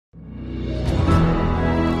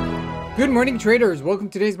Good morning, traders. Welcome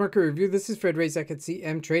to today's market review. This is Razak at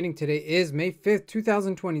CMTrading. Today is May 5th,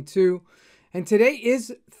 2022, and today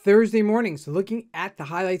is Thursday morning. So looking at the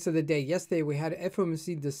highlights of the day, yesterday we had an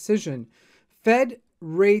FOMC decision. Fed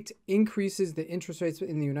rate increases the interest rates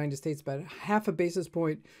in the United States by half a basis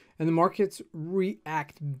point, and the markets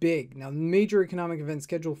react big. Now, major economic events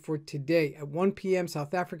scheduled for today at 1 p.m.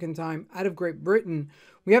 South African time out of Great Britain.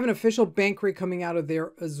 We have an official bank rate coming out of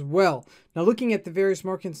there as well. Now, looking at the various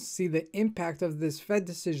markets to see the impact of this Fed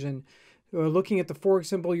decision, looking at the Forex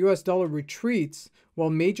symbol, U.S. dollar retreats while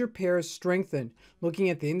major pairs strengthen. Looking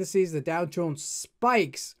at the indices, the Dow Jones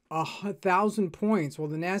spikes 1,000 points while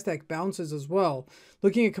the NASDAQ bounces as well.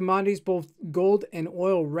 Looking at commodities, both gold and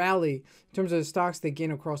oil rally. In terms of the stocks, they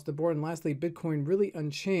gain across the board. And lastly, Bitcoin really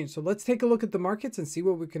unchanged. So let's take a look at the markets and see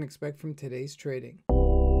what we can expect from today's trading.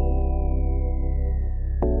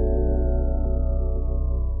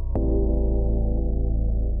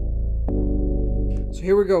 So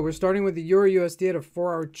here we go. We're starting with the Euro USD at a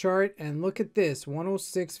 4-hour chart, and look at this,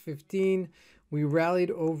 106.15. We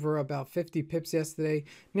rallied over about 50 pips yesterday.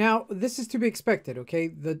 Now, this is to be expected, okay?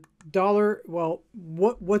 The dollar, well,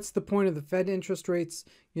 what's the point of the Fed interest rates?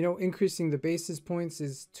 You know, increasing the basis points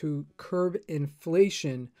is to curb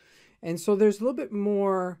inflation. And so there's a little bit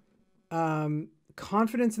more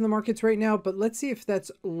confidence in the markets right now, but let's see if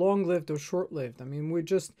that's long-lived or short-lived. I mean, we're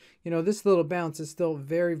just, you know, this little bounce is still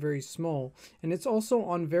very, very small, and it's also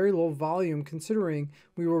on very low volume considering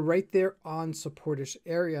we were right there on supportish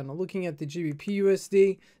area. Now, looking at the GBP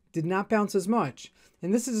USD, did not bounce as much,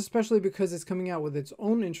 and this is especially because it's coming out with its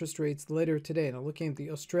own interest rates later today. Now, looking at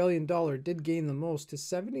the Australian dollar, did gain the most to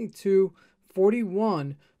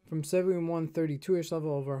 72.41 from 71.32ish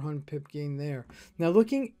level, over 100 pip gain there. Now,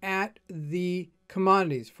 looking at the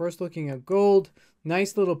commodities, first looking at gold,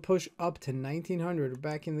 nice little push up to 1900,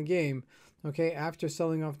 back in the game, okay, after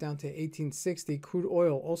selling off down to 1860. Crude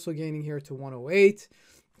oil also gaining here to 108.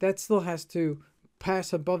 That still has to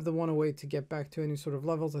pass above the 108 to get back to any sort of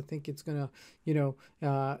levels. I think it's gonna, you know,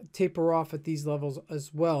 taper off at these levels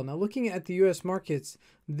as well. Now, looking at the U.S. markets,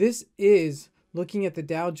 this is looking at the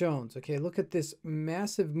Dow Jones. Okay, look at this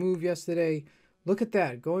massive move yesterday. Look at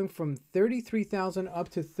that, going from 33,000 up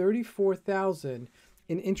to 34,000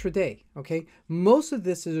 in intraday, okay? Most of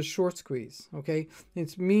this is a short squeeze, okay?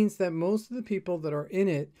 It means that most of the people that are in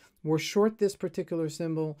it were short this particular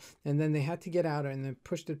symbol, and then they had to get out and then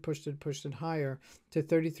pushed it higher to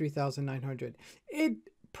 33,900. It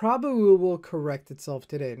probably will correct itself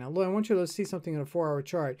today. Now, I want you to see something on a 4-hour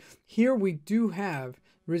chart. Here we do have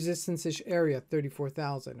resistance-ish area,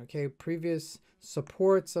 34,000, okay? Previous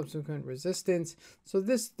support, subsequent resistance. So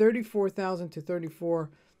this 34,000 to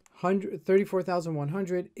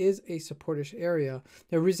 34,100 is a supportish area,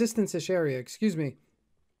 a resistance-ish area, excuse me.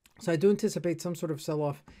 So I do anticipate some sort of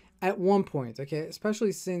sell-off at one point, okay,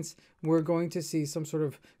 especially since we're going to see some sort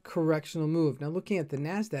of correctional move. Now, looking at the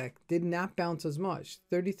NASDAQ, did not bounce as much,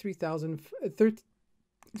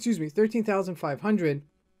 13,500,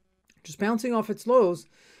 just bouncing off its lows,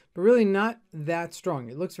 but really not that strong.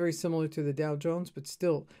 It looks very similar to the Dow Jones, but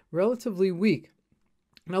still relatively weak.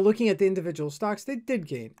 Now, looking at the individual stocks, they did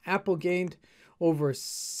gain. Apple gained over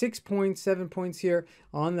 6.7 points here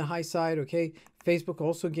on the high side, okay? Facebook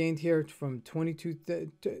also gained here from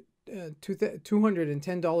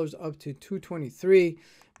 $210 up to $223.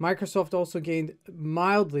 Microsoft also gained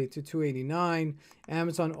mildly to $289.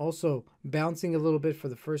 Amazon also bouncing a little bit for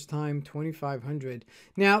the first time, $2,500.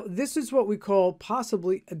 Now, this is what we call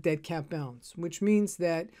possibly a dead cat bounce, which means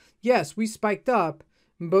that, yes, we spiked up,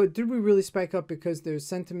 but did we really spike up because there's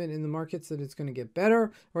sentiment in the markets that it's going to get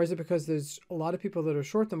better? Or is it because there's a lot of people that are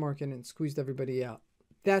short the market and squeezed everybody out?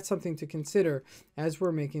 That's something to consider as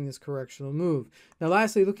we're making this correctional move. Now,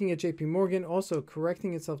 lastly, looking at JP Morgan, also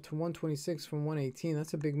correcting itself to 126 from 118.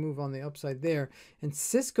 That's a big move on the upside there. And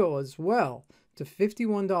Cisco as well to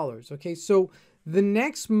 $51. Okay, so the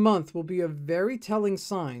next month will be a very telling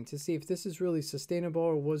sign to see if this is really sustainable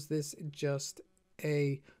or was this just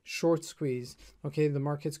a short squeeze. Okay, the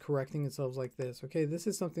market's correcting itself like this. Okay, this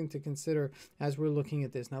is something to consider as we're looking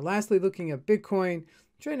at this. Now, lastly, looking at Bitcoin,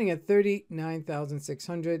 trading at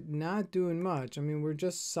 39,600, not doing much. I mean, we're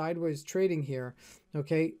just sideways trading here.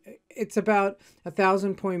 Okay, it's about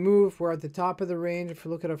 1,000-point move. We're at the top of the range. If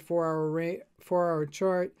you look at a 4-hour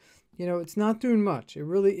chart, you know, it's not doing much. It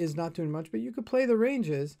really is not doing much, but you could play the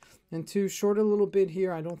ranges, and to short a little bit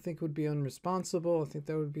here, I don't think would be unresponsible. I think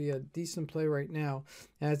that would be a decent play right now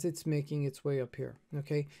as it's making its way up here,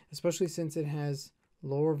 okay? Especially since it has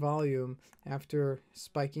lower volume after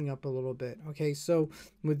spiking up a little bit. Okay, so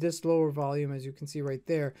with this lower volume, as you can see right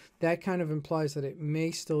there, that kind of implies that it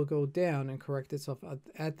may still go down and correct itself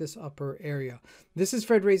at this upper area. This is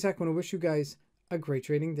Fred Razak. I want to wish you guys a great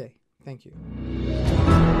trading day. Thank you.